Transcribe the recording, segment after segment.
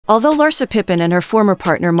Although Larsa Pippen and her former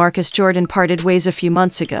partner Marcus Jordan parted ways a few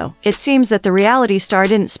months ago, it seems that the reality star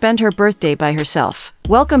didn't spend her birthday by herself.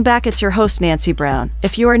 Welcome back, it's your host Nancy Brown.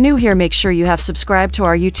 If you are new here, make sure you have subscribed to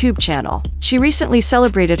our YouTube channel. She recently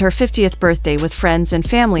celebrated her 50th birthday with friends and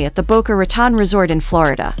family at the Boca Raton Resort in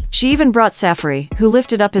Florida. She even brought Safaree, who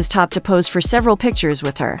lifted up his top to pose for several pictures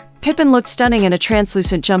with her. Pippen looked stunning in a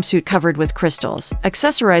translucent jumpsuit covered with crystals,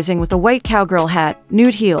 accessorizing with a white cowgirl hat,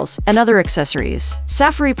 nude heels, and other accessories.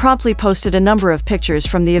 Safaree promptly posted a number of pictures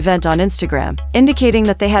from the event on Instagram, indicating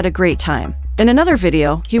that they had a great time. In another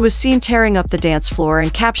video, he was seen tearing up the dance floor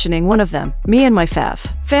and captioning one of them, "Me and my fav."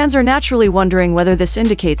 Fans are naturally wondering whether this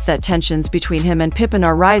indicates that tensions between him and Pippen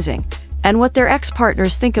are rising, and what their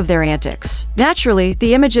ex-partners think of their antics. Naturally,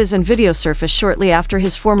 the images and video surfaced shortly after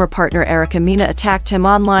his former partner Erica Mena attacked him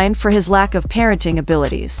online for his lack of parenting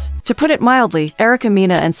abilities. To put it mildly, Erica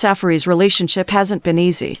Mena and Safaree's relationship hasn't been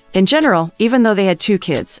easy. In general, even though they had 2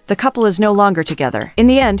 kids, the couple is no longer together. In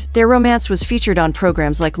the end, their romance was featured on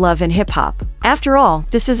programs like Love and Hip Hop. After all,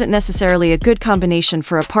 this isn't necessarily a good combination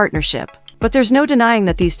for a partnership. But there's no denying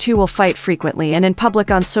that these two will fight frequently and in public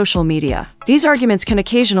on social media. These arguments can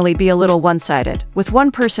occasionally be a little one-sided, with one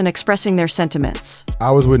person expressing their sentiments. I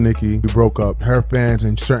was with Nikki, we broke up. Her fans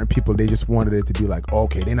and certain people, they just wanted it to be like,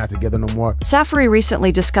 okay, they're not together no more. Safaree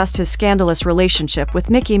recently discussed his scandalous relationship with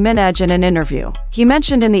Nicki Minaj in an interview. He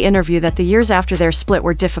mentioned in the interview that the years after their split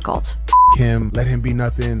were difficult. Him, let him be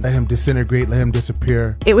nothing, let him disintegrate, let him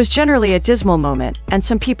disappear. It was generally a dismal moment, and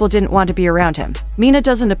some people didn't want to be around him. Mena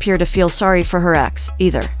doesn't appear to feel sorry for her ex,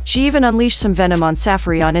 either. She even unleashed some venom on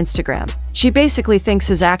Safaree on Instagram. She basically thinks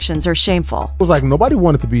his actions are shameful. It was like nobody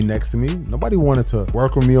wanted to be next to me, nobody wanted to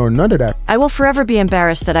work with me or none of that. "I will forever be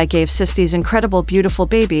embarrassed that I gave Sis these incredible beautiful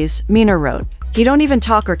babies," Mena wrote. "He don't even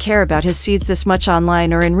talk or care about his seeds this much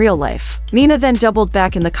online or in real life." Mena then doubled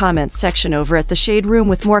back in the comments section over at the Shade Room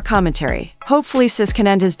with more commentary. "Hopefully Sis can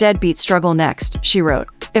end his deadbeat struggle next," she wrote.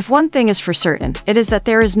 "If one thing is for certain, it is that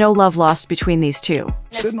there is no love lost between these two."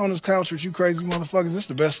 Sitting on this couch with you crazy motherfuckers, this is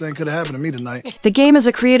the best thing could have happened to me tonight. The Game is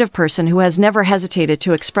a creative person who has never hesitated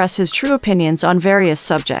to express his true opinions on various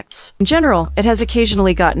subjects. In general, it has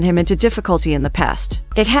occasionally gotten him into difficulty in the past.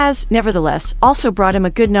 It has, nevertheless, also brought him a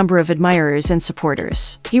good number of admirers and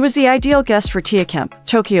supporters. He was the ideal guest for Tia Kemp,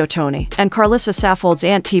 Tokyo Tony, and Carlissa Saffold's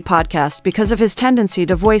Aunt T podcast because of his tendency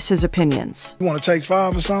to voice his opinions. You want to take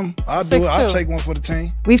 5 or something? I'll do it. I'll take one for the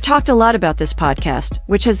team. We've talked a lot about this podcast,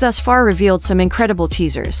 which has thus far revealed some incredible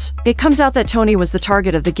teasers. It comes out that Tony was the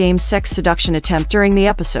target of the Game's sex seduction attempt during the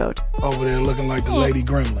episode. Over there looking like the Lady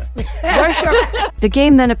Gremlin. The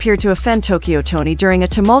Game then appeared to offend Tokyo Tony during a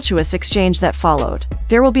tumultuous exchange that followed.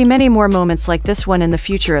 There will be many more moments like this one in the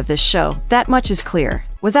future of this show, that much is clear.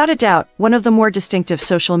 Without a doubt, one of the more distinctive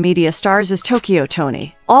social media stars is Tokyo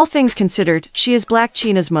Tony. All things considered, she is Black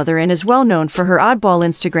Chyna's mother and is well known for her oddball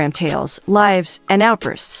Instagram tales, lives, and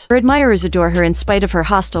outbursts. Her admirers adore her in spite of her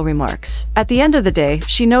hostile remarks. At the end of the day,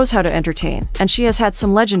 she knows how to entertain, and she has had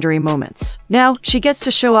some legendary moments. Now, she gets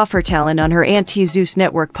to show off her talent on her Aunt T Zeus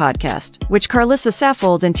Network podcast, which Carlissa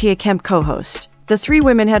Saffold and Tia Kemp co-host. The 3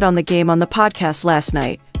 women had on the Game on the podcast last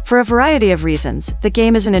night. For a variety of reasons, the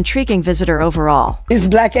Game is an intriguing visitor overall. This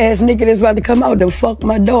black-ass nigga that's about to come out and fuck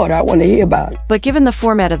my daughter. I want to hear about it. But given the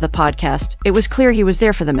format of the podcast, it was clear he was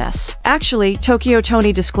there for the mess. Actually, Tokyo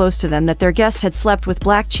Tony disclosed to them that their guest had slept with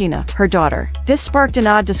Black Chyna, her daughter. This sparked an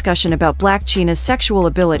odd discussion about Black Chyna's sexual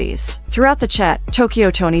abilities. Throughout the chat, Tokyo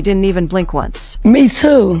Tony didn't even blink once. Me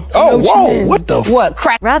too. Oh, whoa, what the What?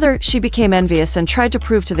 Crack. Rather, she became envious and tried to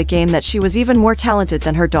prove to the Game that she was even more talented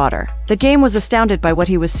than her daughter. The Game was astounded by what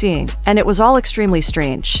he was seeing, and it was all extremely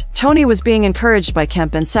strange. Tony was being encouraged by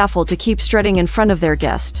Kemp and Saffold to keep strutting in front of their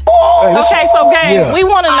guest. Okay, so gang, we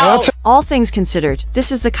want to know. All things considered,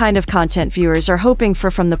 this is the kind of content viewers are hoping for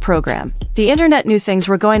from the program. The internet knew things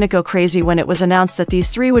were going to go crazy when it was announced that these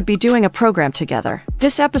 3 would be doing a program together.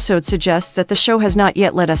 This episode suggests that the show has not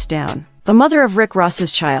yet let us down. The mother of Rick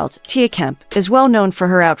Ross's child, Tia Kemp, is well known for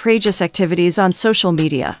her outrageous activities on social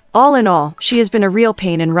media. All in all, she has been a real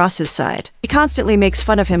pain in Ross's side. He constantly makes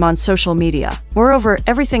fun of him on social media. Moreover,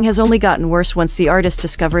 everything has only gotten worse once the artist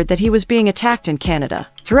discovered that he was being attacked in Canada.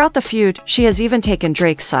 Throughout the feud, she has even taken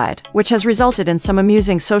Drake's side, which has resulted in some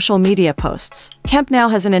amusing social media posts. Kemp now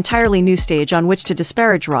has an entirely new stage on which to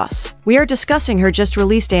disparage Ross. We are discussing her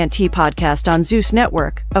just-released Aunt T podcast on Zeus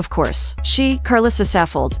Network, of course. She, Carlissa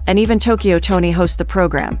Saffold, and even Tokyo Tony host the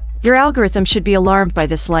program. Your algorithm should be alarmed by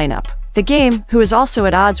this lineup. The Game, who is also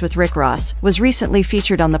at odds with Rick Ross, was recently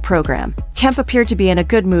featured on the program. Kemp appeared to be in a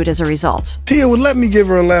good mood as a result. Tia would let me give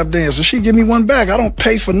her a lap dance, and she'd give me one back. I don't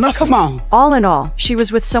pay for nothing. Come on. All in all, she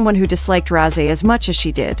was with someone who disliked Rosé as much as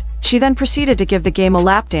she did. She then proceeded to give the game a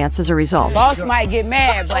lap dance as a result. Boss might get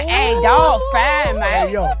mad, but hey, dog, fine, man.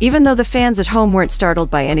 Hey, yo. Even though the fans at home weren't startled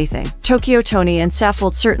by anything, Tokyo Tony and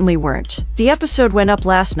Saffold certainly weren't. The episode went up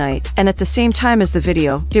last night, and at the same time as the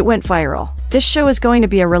video, it went viral. This show is going to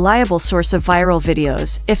be a reliable source of viral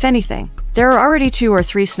videos, if anything. There are already 2 or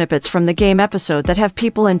 3 snippets from the game episode that have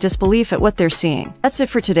people in disbelief at what they're seeing. That's it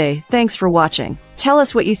for today, thanks for watching. Tell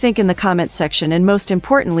us what you think in the comments section and most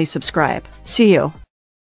importantly subscribe. See you.